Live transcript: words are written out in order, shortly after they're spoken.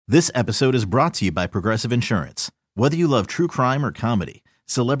This episode is brought to you by Progressive Insurance. Whether you love true crime or comedy,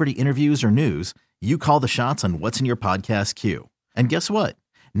 celebrity interviews or news, you call the shots on what's in your podcast queue. And guess what?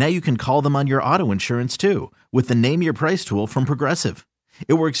 Now you can call them on your auto insurance too with the Name Your Price tool from Progressive.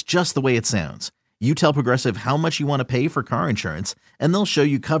 It works just the way it sounds. You tell Progressive how much you want to pay for car insurance, and they'll show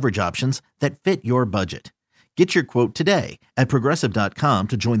you coverage options that fit your budget. Get your quote today at Progressive.com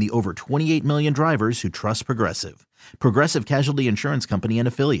to join the over 28 million drivers who trust Progressive. Progressive Casualty Insurance Company and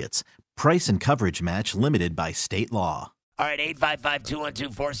Affiliates. Price and coverage match limited by state law. All right,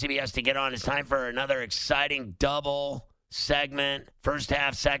 855-212-4CBS to get on. It's time for another exciting double segment, first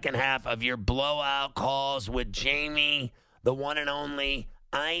half, second half of your blowout calls with Jamie, the one and only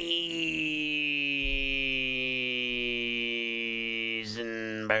Eisenberg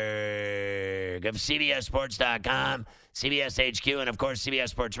of CBSSports.com, CBS HQ, and, of course, CBS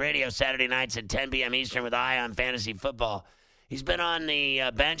Sports Radio, Saturday nights at 10 p.m. Eastern with Eye on Fantasy Football. He's been on the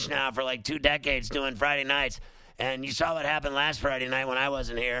bench now for like 2 decades doing Friday nights, and you saw what happened last Friday night when I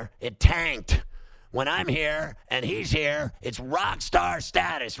wasn't here. It tanked. When I'm here and he's here, it's rock star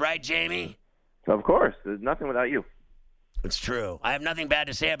status, right, Jamie? Of course. There's nothing without you. It's true. I have nothing bad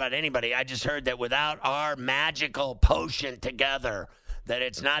to say about anybody. I just heard that without our magical potion together, that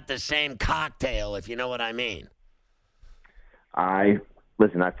it's not the same cocktail, if you know what I mean.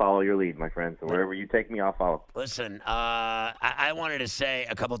 Listen, I follow your lead, my friend. So wherever you take me, I'll follow. Listen, I wanted to say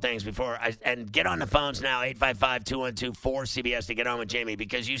a couple things before and get on the phones now, 855-212-4CBS to get on with Jamie,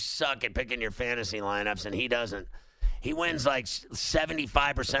 because you suck at picking your fantasy lineups and he doesn't. He wins like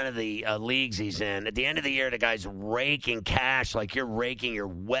 75% of the leagues he's in. At the end of the year, the guy's raking cash like you're raking your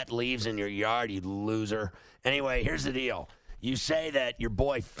wet leaves in your yard, you loser. Anyway, here's the deal. You say that your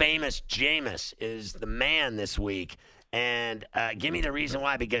boy Famous Jameis is the man this week. And give me the reason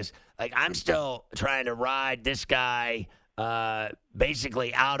why, because like I'm still trying to ride this guy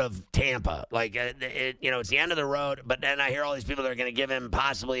basically out of Tampa. Like, it's the end of the road, but then I hear all these people that are going to give him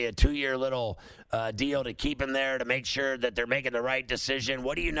possibly a 2-year little deal to keep him there to make sure that they're making the right decision.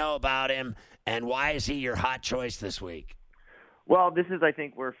 What do you know about him, and why is he your hot choice this week? Well, this is, I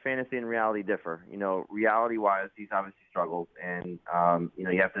think, where fantasy and reality differ. Reality-wise, he's obviously struggled, and,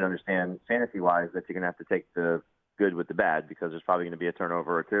 you have to understand fantasy-wise that you're going to have to take the good with the bad, because there's probably going to be a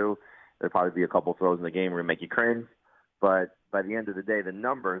turnover or two. There'll probably be a couple throws in the game where make you cringe. But by the end of the day, the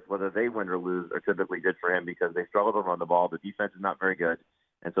numbers, whether they win or lose, are typically good for him because they struggle to run the ball. The defense is not very good,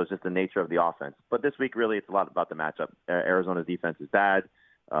 and so it's just the nature of the offense. But this week, really, it's a lot about the matchup. Arizona's defense is bad.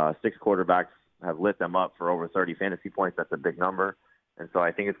 6 quarterbacks have lit them up for over 30 fantasy points. That's a big number. And so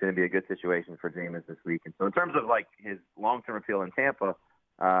I think it's going to be a good situation for Jameis this week. And so in terms of, like, his long-term appeal in Tampa,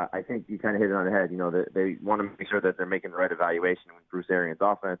 I think you kind of hit it on the head. They want to make sure that they're making the right evaluation with Bruce Arians'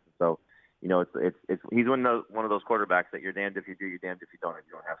 offense. And so, he's one of those quarterbacks that you're damned if you do, you're damned if you don't. If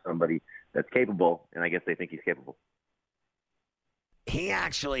you don't have somebody that's capable, and I guess they think he's capable. He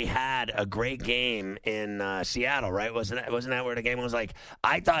actually had a great game in Seattle, right? Wasn't that where the game was? Like,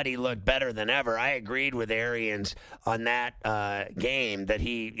 I thought he looked better than ever. I agreed with Arians on that game that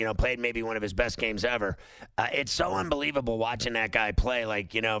he, played maybe one of his best games ever. It's so unbelievable watching that guy play,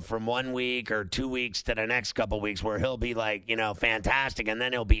 like, from 1 week or 2 weeks to the next couple weeks where he'll be like, fantastic, and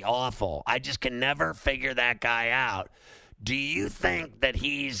then he'll be awful. I just can never figure that guy out. Do you think that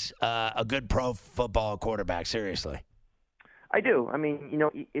he's a good pro football quarterback? Seriously. I do. I mean,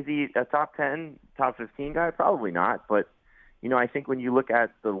 is he a top 10, top 15 guy? Probably not. But, I think when you look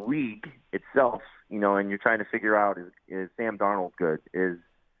at the league itself, and you're trying to figure out is Sam Darnold good? Is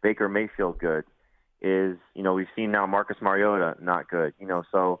Baker Mayfield good? Is, we've seen now Marcus Mariota not good.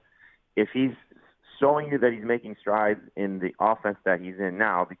 So if he's showing you that he's making strides in the offense that he's in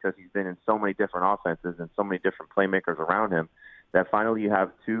now, because he's been in so many different offenses and so many different playmakers around him, that finally you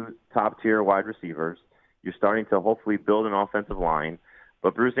have 2 top-tier wide receivers. You're starting to hopefully build an offensive line.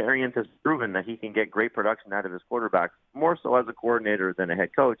 But Bruce Arians has proven that he can get great production out of his quarterbacks, more so as a coordinator than a head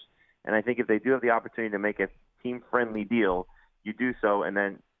coach. And I think if they do have the opportunity to make a team-friendly deal, you do so. And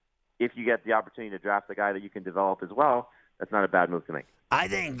then if you get the opportunity to draft a guy that you can develop as well, that's not a bad move to make. I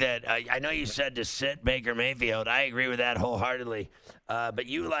think that I know you said to sit Baker Mayfield. I agree with that wholeheartedly. But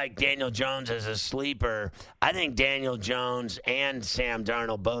you like Daniel Jones as a sleeper. I think Daniel Jones and Sam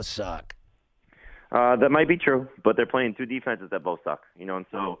Darnold both suck. That might be true, but they're playing 2 defenses that both suck, and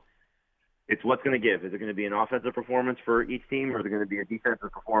so it's what's going to give. Is it going to be an offensive performance for each team, or is it going to be a defensive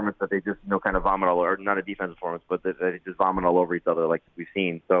performance that they just, kind of vomit all over, or not a defensive performance, but that they just vomit all over each other like we've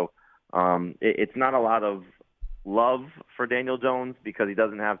seen. So it's not a lot of love for Daniel Jones because he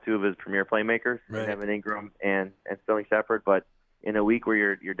doesn't have 2 of his premier playmakers, right. Evan Ingram and Sterling Shepard, but in a week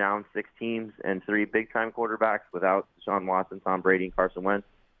where you're down 6 teams and 3 big-time quarterbacks without Deshaun Watson, Tom Brady, and Carson Wentz,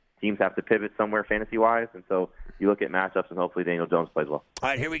 teams have to pivot somewhere fantasy-wise, and so you look at matchups, and hopefully Daniel Jones plays well. All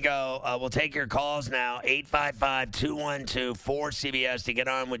right, here we go. We'll take your calls now. 855-212-4CBS to get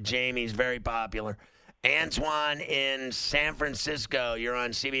on with Jamie. He's very popular. Antoine in San Francisco. You're on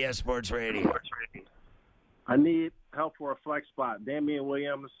CBS Sports Radio. I need help for a flex spot. Damian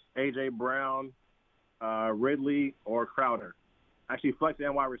Williams, A.J. Brown, Ridley, or Crowder. Actually, flex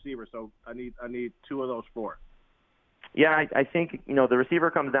and wide receiver, so I need two of those four. Yeah, I think, the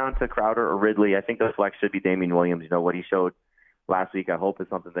receiver comes down to Crowder or Ridley. I think the flex should be Damian Williams. What he showed last week, I hope is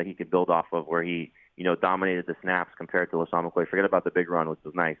something that he can build off of, where he, dominated the snaps compared to LaShawn McCoy. Forget about the big run, which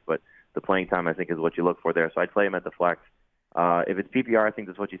was nice, but the playing time, I think, is what you look for there. So I'd play him at the flex. If it's PPR, I think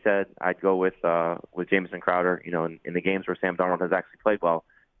that's what you said. I'd go with Jamison Crowder. In the games where Sam Darnold has actually played well,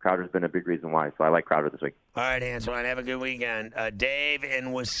 Crowder's been a big reason why. So I like Crowder this week. All right, Antoine, have a good weekend. Dave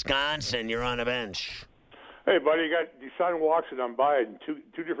in Wisconsin, you're on a bench. Hey, buddy, you got Deshaun Watson on buy in two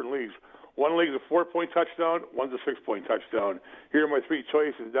different leagues. One league is a 4-point touchdown, one's a 6-point touchdown. Here are my three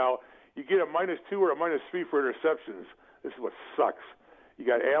choices. Now, you get a -2 or a -3 for interceptions. This is what sucks. You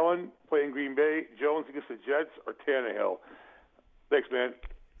got Allen playing Green Bay, Jones against the Jets, or Tannehill. Thanks, man.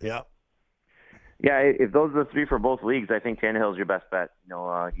 Yeah. Yeah, if those are the three for both leagues, I think Tannehill's your best bet.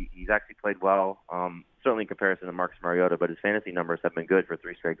 He's actually played well, certainly in comparison to Marcus Mariota, but his fantasy numbers have been good for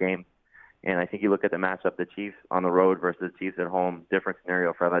 3 straight games. And I think you look at the matchup, the Chiefs on the road versus the Chiefs at home, different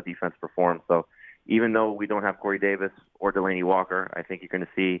scenario for how that defense performs. So even though we don't have Corey Davis or Delaney Walker, I think you're going to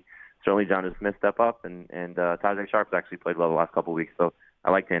see certainly Jonnu Smith step up, and Tajay Sharp's actually played well the last couple of weeks. So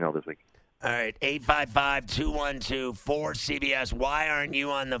I like Tannehill this week. All right, 855-212-4CBS. Why aren't you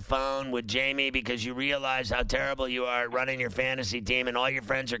on the phone with Jamie? Because you realize how terrible you are at running your fantasy team, and all your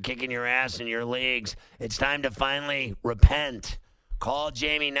friends are kicking your ass in your leagues. It's time to finally repent. Call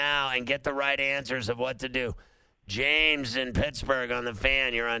Jamie now and get the right answers of what to do. James in Pittsburgh on the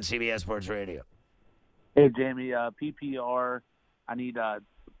Fan. You're on CBS Sports Radio. Hey, Jamie. PPR. I need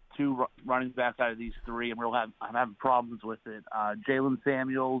 2 running backs out of these 3. I'm having problems with it. Jalen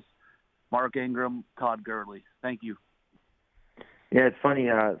Samuels, Mark Ingram, Todd Gurley. Thank you. Yeah, it's funny.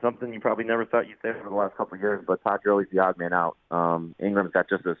 Something you probably never thought you'd say over the last couple of years, but Todd Gurley's the odd man out. Ingram's got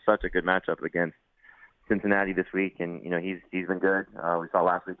just such a good matchup against Cincinnati this week, and he's been good. We saw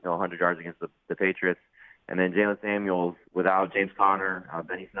last week 100 yards against the Patriots, and then Jalen Samuels without James Conner,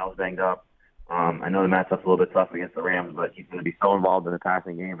 Benny Snell's banged up. I know the matchup's a little bit tough against the Rams, but he's going to be so involved in the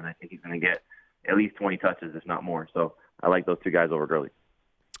passing game, and I think he's going to get at least 20 touches, if not more. So I like those 2 guys over Gurley.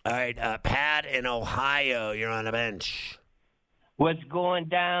 All right, Pat in Ohio, you're on the bench. What's going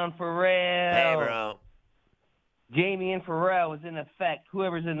down, Pharrell? Hey, bro. Jamie and Pharrell is in effect.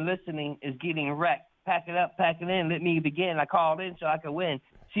 Whoever's in listening is getting wrecked. Pack it up, pack it in, let me begin. I called in so I could win.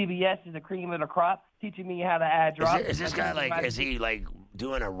 CBS is the cream of the crop, teaching me how to add drops. Is this guy is he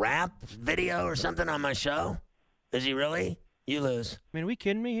doing a rap video or something on my show? Is he really? You lose. I mean, are we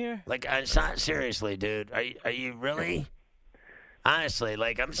kidding me here? It's not seriously, dude. Are you really? Honestly,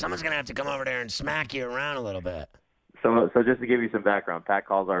 someone's gonna have to come over there and smack you around a little bit. So just to give you some background, Pat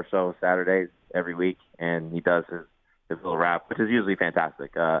calls our show Saturdays every week, and he does his little rap, which is usually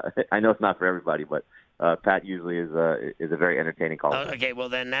fantastic. I know it's not for everybody, but Pat usually is a very entertaining caller. Okay, well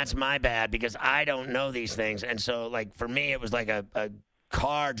then that's my bad because I don't know these things, and so for me it was like a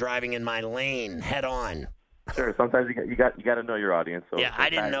car driving in my lane head on. Sure, sometimes you got to know your audience. So, yeah, I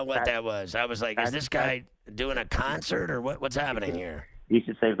didn't know what that was. I was like, is this guy doing a concert or what's happening here? You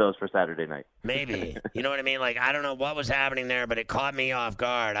should save those for Saturday night. Maybe. You know what I mean? I don't know what was happening there, but it caught me off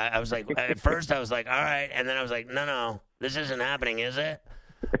guard. I was like, at first I was like, all right. And then I was like, no, this isn't happening, is it?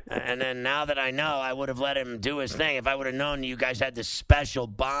 And then now that I know, I would have let him do his thing. If I would have known you guys had this special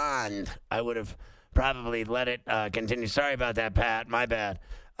bond, I would have probably let it continue. Sorry about that, Pat. My bad.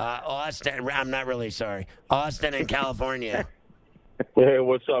 Austin, I'm not really sorry. Austin in California. Hey,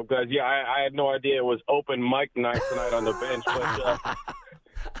 what's up, guys? Yeah, I had no idea it was open mic night tonight on the bench, but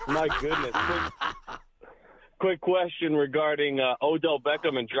my goodness. Quick question regarding Odell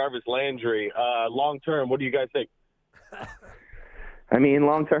Beckham and Jarvis Landry. Long term, what do you guys think? I mean,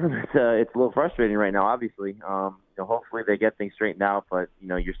 long term, it's a little frustrating right now. Obviously, hopefully they get things straightened out. But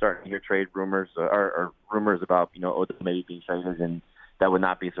you're starting to hear trade rumors or rumors about Odell maybe being traded, and that would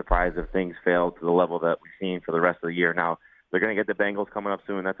not be a surprise if things fail to the level that we've seen for the rest of the year. Now they're going to get the Bengals coming up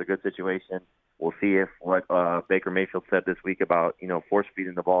soon. That's a good situation. We'll see if what Baker Mayfield said this week about force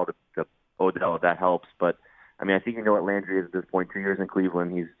feeding the ball to Odell, if that helps. But I mean, I think what Landry is at this point. 2 years in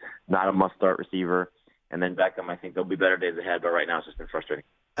Cleveland, he's not a must-start receiver. And then Beckham, I think there'll be better days ahead, but right now it's just been frustrating.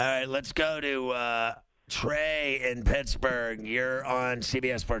 All right, let's go to Trey in Pittsburgh. You're on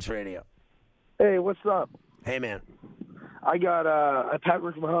CBS Sports Radio. Hey, what's up? Hey, man. I got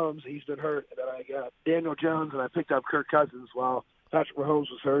Patrick Mahomes. He's been hurt. And then I got Daniel Jones, and I picked up Kirk Cousins while Patrick Mahomes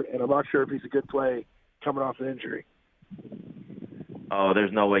was hurt, and I'm not sure if he's a good play coming off an injury. Oh,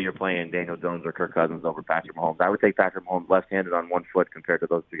 there's no way you're playing Daniel Jones or Kirk Cousins over Patrick Mahomes. I would take Patrick Mahomes left-handed on one foot compared to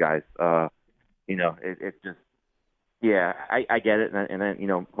those two guys. It's just, yeah, I get it. And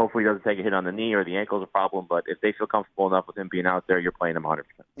then, hopefully he doesn't take a hit on the knee or the ankle's a problem. But if they feel comfortable enough with him being out there, you're playing him 100%.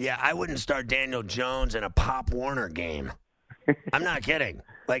 Yeah, I wouldn't start Daniel Jones in a Pop Warner game. I'm not kidding.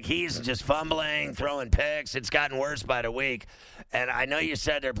 Like, he's just fumbling, throwing picks. It's gotten worse by the week. And I know you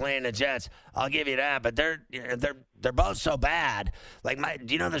said they're playing the Jets. I'll give you that. But they're both so bad. Like,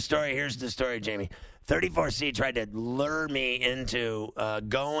 do you know the story? Here's the story, Jamie. 34C tried to lure me into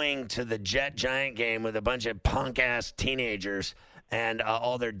going to the Jet-Giant game with a bunch of punk-ass teenagers and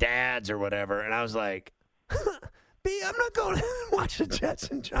all their dads or whatever. And I was like, B, I'm not going to watch the Jets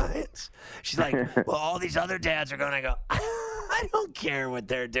and Giants. She's like, well, all these other dads are going. I go, I don't care what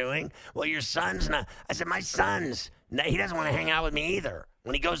they're doing. Well, your son's not. I said, my son's, he doesn't want to hang out with me either.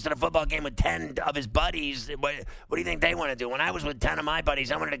 When he goes to the football game with 10 of his buddies, what do you think they want to do? When I was with 10 of my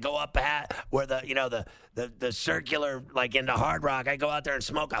buddies, I wanted to go up where the circular, like into Hard Rock. I go out there and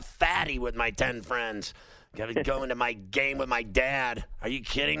smoke a fatty with my 10 friends. Going to my game with my dad. Are you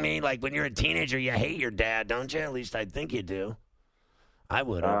kidding me? Like, when you're a teenager, you hate your dad, don't you? At least I think you do. I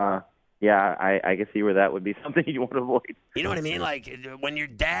would. Yeah, I can see where that would be something you want to avoid. You know what I mean? Like, when your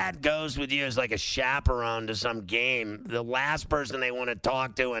dad goes with you as like a chaperone to some game, the last person they want to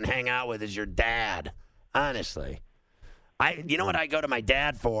talk to and hang out with is your dad. Honestly. You know what I go to my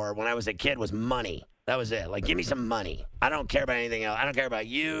dad for when I was a kid was money. That was it. Like, give me some money. I don't care about anything else. I don't care about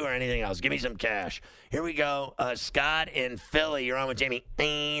you or anything else. Give me some cash. Here we go. Scott in Philly. You're on with Jamie.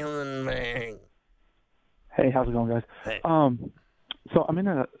 Hey, how's it going, guys? Hey. So I'm in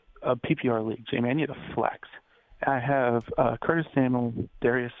a PPR league, Jamie. I need a flex. I have Curtis Samuel,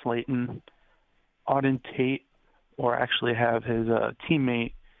 Darius Slayton, Auden Tate, or actually have his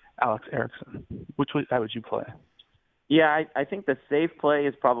teammate, Alex Erickson. Which way would you play? Yeah, I think the safe play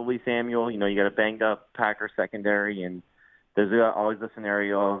is probably Samuel. You got a banged-up Packers secondary, and there's always the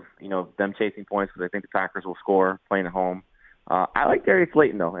scenario of, them chasing points because I think the Packers will score playing at home. I like Darius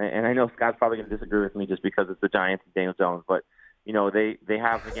Slayton, though, and I know Scott's probably going to disagree with me just because it's the Giants and Daniel Jones, but, they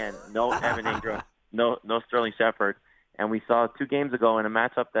have, again, no Evan Ingram, no Sterling Shepard, and we saw 2 games ago in a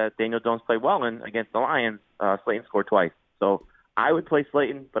matchup that Daniel Jones played well in against the Lions, Slayton scored twice. So I would play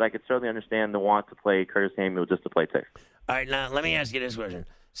Slayton, but I could certainly understand the want to play Curtis Samuel just to play safe. All right, now let me ask you this question.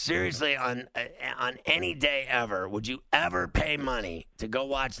 Seriously, on any day ever, would you ever pay money to go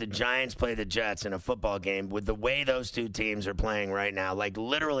watch the Giants play the Jets in a football game with the way those two teams are playing right now? Like,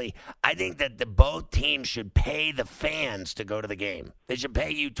 literally, I think that both teams should pay the fans to go to the game. They should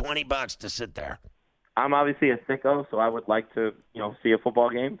pay you $20 to sit there. I'm obviously a sicko, so I would like to, see a football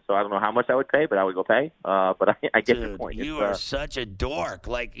game. So I don't know how much I would pay, but I would go pay. But I get your point. You are such a dork.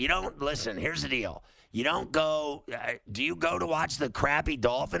 Like, you don't listen. Here's the deal. You don't go. Do you go to watch the crappy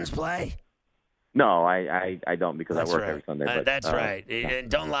Dolphins play? No, I don't because I work every Sunday. But, that's right.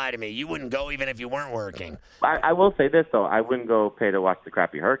 And don't lie to me. You wouldn't go even if you weren't working. I will say this though. I wouldn't go pay to watch the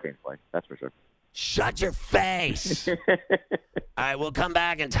crappy Hurricanes play. That's for sure. Shut your face. All right, we'll come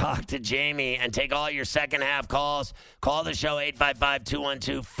back and talk to Jamie and take all your second half calls. Call the show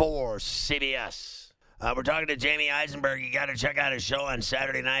 855-212-4CBS. We're talking to Jamie Eisenberg. You got to check out his show on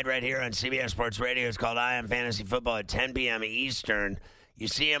Saturday night right here on CBS Sports Radio. It's called I Am Fantasy Football at 10 p.m. Eastern. You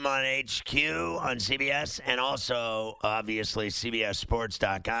see him on HQ on CBS and also, obviously,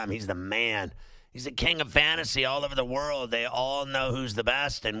 CBSSports.com. He's the man. He's the king of fantasy all over the world. They all know who's the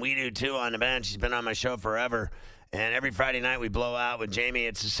best, and we do, too, on the bench. He's been on my show forever. And every Friday night we blow out with Jamie.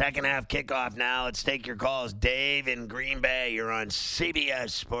 It's the second half kickoff now. Let's take your calls. Dave in Green Bay, you're on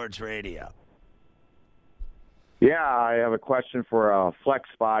CBS Sports Radio. Yeah, I have a question for a flex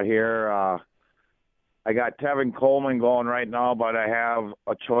spot here. I got Tevin Coleman going right now, but I have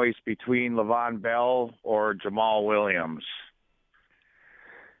a choice between Le'Veon Bell or Jamal Williams.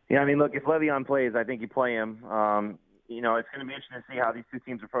 Yeah, I mean, look, if Le'Veon plays, I think you play him. It's going to be interesting to see how these two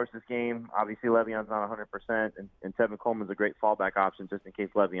teams approach this game. Obviously, Le'Veon's not 100%, and Tevin Coleman's a great fallback option just in case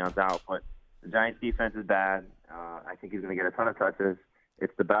Le'Veon's out. But the Giants' defense is bad. I think he's going to get a ton of touches.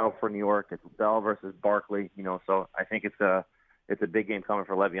 It's the battle for New York. It's Bell versus Barkley, so I think it's a big game coming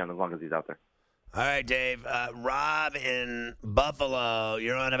for Le'Veon as long as he's out there. All right, Dave. Rob in Buffalo,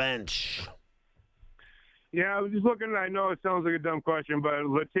 you're on a bench. Yeah, I was just looking. I know it sounds like a dumb question, but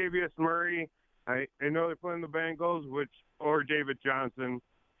Latavius Murray, I know they're playing the Bengals, or David Johnson.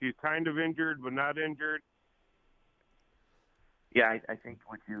 He's kind of injured, but not injured. Yeah, I think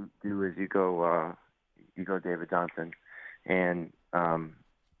what you do is you go David Johnson. and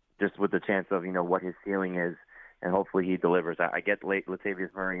just with the chance of what his ceiling is, and hopefully he delivers. I get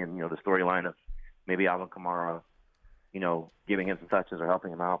Latavius Murray and the storyline of maybe Alvin Kamara, giving him some touches or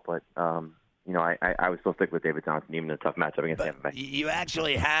helping him out, but I would still stick with David Johnson, even in a tough matchup against Tampa Bay. You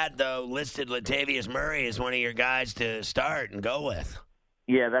actually had, though, listed Latavius Murray as one of your guys to start and go with.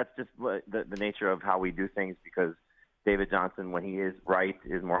 Yeah, that's just the nature of how we do things, because David Johnson, when he is right,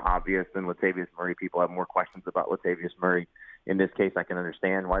 is more obvious than Latavius Murray. People have more questions about Latavius Murray. In this case, I can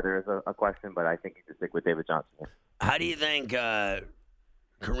understand why there is a question, but I think you should stick with David Johnson. How do you think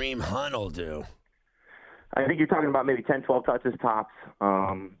Kareem Hunt will do? I think you're talking about maybe 10, 12 touches tops.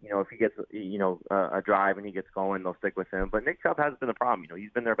 If he gets, a drive and he gets going, they'll stick with him. But Nick Chubb hasn't been the problem.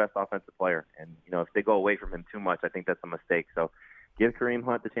 He's been their best offensive player. And, if they go away from him too much, I think that's a mistake. So give Kareem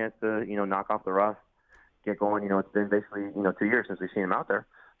Hunt the chance to, knock off the rust, get going. It's been basically, 2 years since we've seen him out there.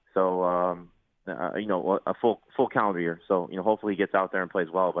 So, a full calendar year. So, hopefully he gets out there and plays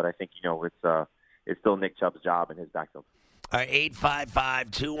well. But I think, it's still Nick Chubb's job in his backfield. All right,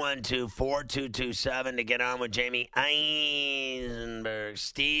 855-212-4227 to get on with Jamie Eisenberg.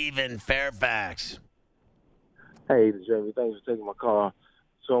 Steve in Fairfax. Hey, Jamie, thanks for taking my call.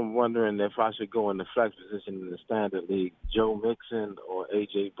 So I'm wondering if I should go in the flex position in the standard league, Joe Mixon or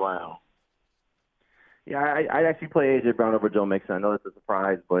A.J. Brown. Yeah, I'd actually play A.J. Brown over Joe Mixon. I know that's a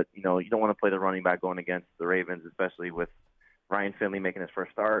surprise, but, you don't want to play the running back going against the Ravens, especially with Ryan Finley making his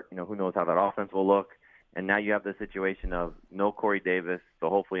first start. Who knows how that offense will look. And now you have the situation of no Corey Davis, so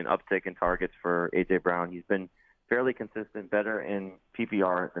hopefully an uptick in targets for A.J. Brown. He's been fairly consistent, better in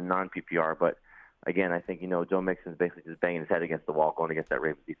PPR than non-PPR. But, again, I think, Joe Mixon's basically just banging his head against the wall going against that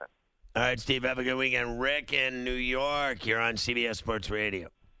Ravens defense. All right, Steve, have a good weekend. Rick in New York, you're on CBS Sports Radio.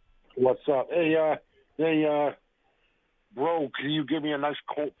 What's up? Hey, bro, can you give me a nice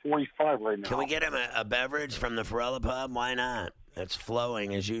Colt 45 right now? Can we get him a beverage from the Ferrella Pub? Why not? That's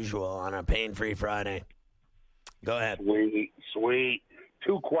flowing as usual on a pain-free Friday. Go ahead. Sweet.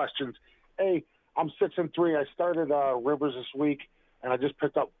 2 questions. Hey, I'm 6-3. I started Rivers this week, and I just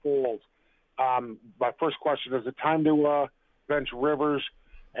picked up Foles. My first question, is it time to bench Rivers?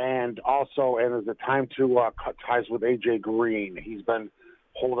 And also, is it time to cut ties with A.J. Green? He's been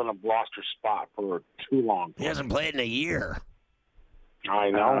holding a roster spot for too long. He hasn't played in a year. I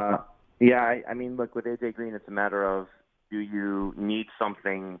know. I mean, look, with A.J. Green, it's a matter of, do you need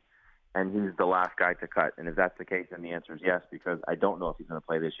something and he's the last guy to cut? And if that's the case, then the answer is yes, because I don't know if he's going to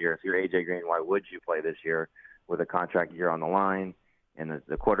play this year. If you're A.J. Green, why would you play this year with a contract year on the line and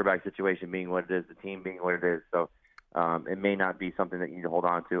the quarterback situation being what it is, the team being what it is? So it may not be something that you need to hold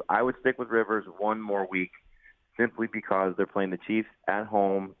on to. I would stick with Rivers one more week simply because they're playing the Chiefs at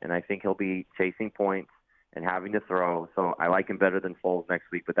home, and I think he'll be chasing points and having to throw. So I like him better than Foles next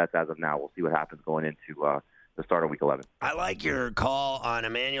week, but that's as of now. We'll see what happens going into the start of Week 11. I like your call on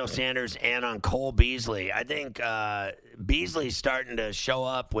Emmanuel Sanders and on Cole Beasley. I think Beasley's starting to show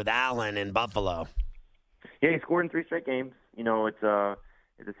up with Allen in Buffalo. Yeah, he scored in 3 straight games. It's a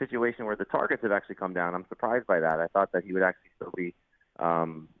situation where the targets have actually come down. I'm surprised by that. I thought that he would actually still be, a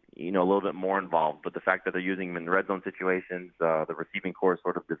little bit more involved. But the fact that they're using him in the red zone situations, the receiving core is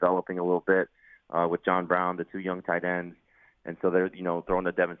sort of developing a little bit with John Brown, the 2 young tight ends. And so they're, throwing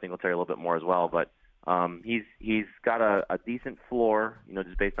to Devin Singletary a little bit more as well. But he's got a decent floor,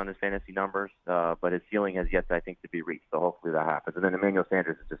 just based on his fantasy numbers. But his ceiling has yet, I think, to be reached. So hopefully that happens. And then Emmanuel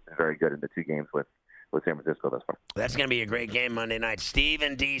Sanders has just been very good in the 2 games with San Francisco thus far. That's going to be a great game Monday night. Steve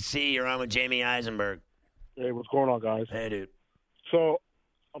in D.C., you're on with Jamie Eisenberg. Hey, what's going on, guys? Hey, dude. So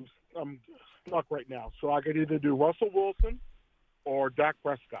I'm stuck right now. So I could either do Russell Wilson or Dak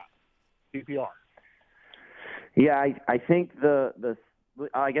Prescott, PPR. Yeah, I think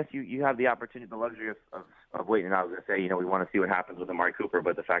I guess you have the opportunity, the luxury of waiting. And I was going to say, we want to see what happens with Amari Cooper,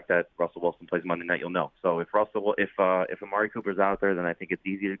 but the fact that Russell Wilson plays Monday night, you'll know. So if Amari Cooper's out there, then I think it's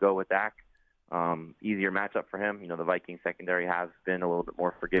easy to go with Dak. Easier matchup for him. The Vikings secondary has been a little bit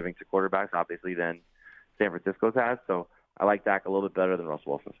more forgiving to quarterbacks, obviously, than San Francisco's has. So I like Dak a little bit better than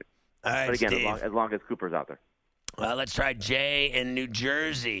Russell Wilson. All right, but again, Steve, as long as Cooper's out there. Well, let's try Jay in New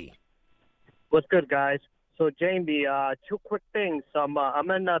Jersey. What's good, guys? So, Jamie, 2 quick things. I'm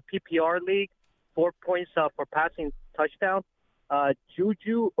in a PPR league, 4 points for passing touchdown.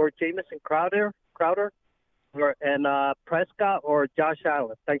 Juju or Jamison Crowder, and Prescott or Josh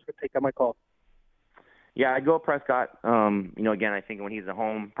Allen. Thanks for taking my call. Yeah, I'd go with Prescott. Again, I think when he's at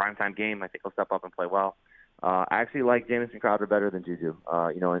home, primetime game, I think he'll step up and play well. I actually like Jamison Crowder better than Juju.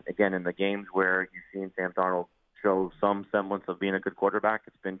 Again, in the games where you've seen Sam Darnold show some semblance of being a good quarterback,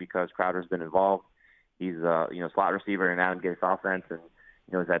 it's been because Crowder's been involved. He's slot receiver in Adam Gates offense, and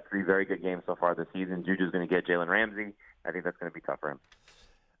he's had 3 very good games so far this season. Juju's going to get Jalen Ramsey, I think that's going to be tough for him.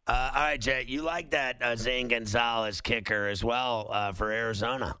 All right, Jay, you like that Zane Gonzalez kicker as well for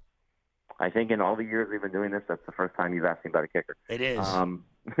Arizona? I think in all the years we've been doing this, that's the first time you've asked me about a kicker. It is.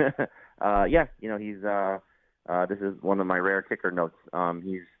 Yeah, he's this is one of my rare kicker notes.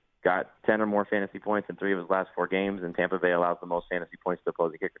 He's got 10 or more fantasy points in 3 of his last 4 games, and Tampa Bay allows the most fantasy points to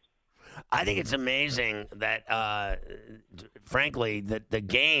opposing kickers. I think it's amazing that, frankly, that the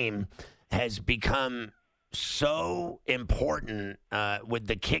game has become so important with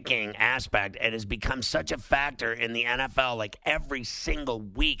the kicking aspect. It has become such a factor in the NFL. Like every single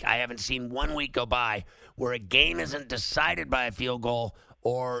week, I haven't seen one week go by where a game isn't decided by a field goal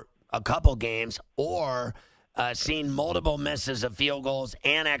or a couple games or seen multiple misses of field goals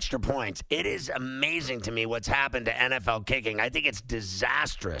and extra points. It is amazing to me what's happened to NFL kicking. I think it's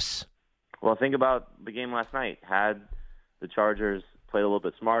disastrous. Well, think about the game last night. Had the Chargers played a little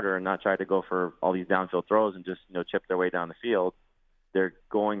bit smarter and not tried to go for all these downfield throws and just chip their way down the field, they're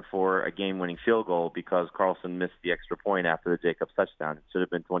going for a game-winning field goal because Carlson missed the extra point after the Jacobs touchdown. It should have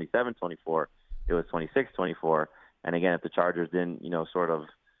been 27-24. It was 26-24. And again, if the Chargers didn't, sort of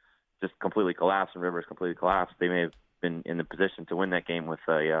just completely collapse and Rivers completely collapsed, they may have been in the position to win that game with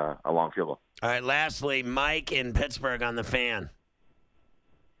a long field goal. All right, lastly, Mike in Pittsburgh on the Fan.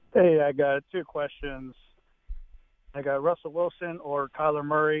 Hey, I got 2 questions. I got Russell Wilson or Kyler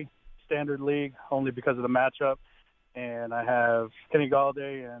Murray, standard league, only because of the matchup. And I have Kenny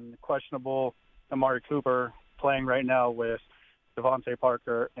Galladay and questionable Amari Cooper playing right now with Devontae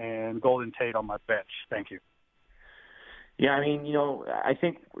Parker and Golden Tate on my bench. Thank you. Yeah, I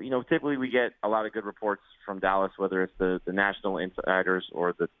think, typically we get a lot of good reports from Dallas, whether it's the national insiders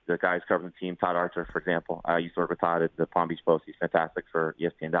or the guys covering the team. Todd Archer, for example. I used to work with Todd at the Palm Beach Post. He's fantastic for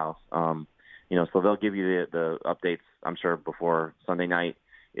ESPN Dallas. So they'll give you the updates, I'm sure, before Sunday night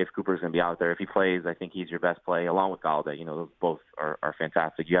if Cooper's going to be out there. If he plays, I think he's your best play, along with Galladay. Those both are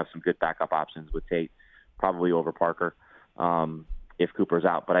fantastic. You have some good backup options with Tate, probably over Parker, if Cooper's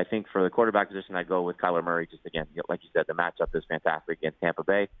out. But I think for the quarterback position, I'd go with Kyler Murray. Just, again, like you said, the matchup is fantastic against Tampa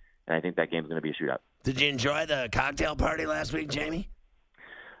Bay, and I think that game's going to be a shootout. Did you enjoy the cocktail party last week, Jamie?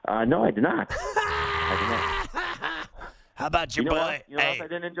 No, I did not. I did not. How about your boy? What? What else I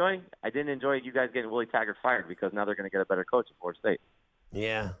didn't enjoy? I didn't enjoy you guys getting Willie Taggart fired because now they're going to get a better coach at Florida State.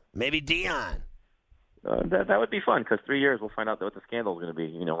 Yeah, maybe Dion. That would be fun because 3 years we'll find out what the scandal is going to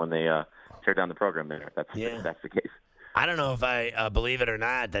be. When they tear down the program there. If that's the case. I don't know if I believe it or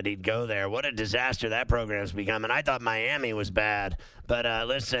not that he'd go there. What a disaster that program's become. And I thought Miami was bad. But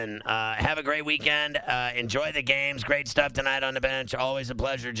listen, have a great weekend. Enjoy the games. Great stuff tonight on the bench. Always a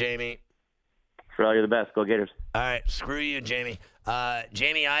pleasure, Jamie. Pharrell, you're the best. Go Gators. All right, screw you, Jamie.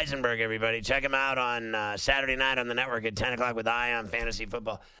 Jamie Eisenberg, everybody. Check him out on Saturday night on the network at 10 o'clock with Eye on Fantasy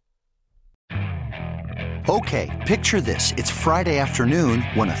Football. Okay, picture this. It's Friday afternoon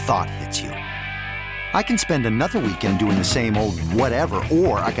when a thought hits you. I can spend another weekend doing the same old whatever,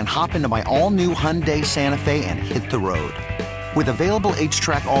 or I can hop into my all-new Hyundai Santa Fe and hit the road. With available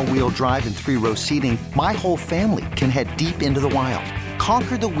H-Track all-wheel drive and 3-row seating, my whole family can head deep into the wild.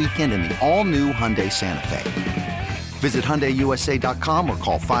 Conquer the weekend in the all-new Hyundai Santa Fe. Visit HyundaiUSA.com or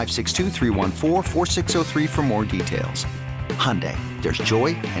call 562-314-4603 for more details. Hyundai, there's joy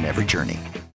in every journey.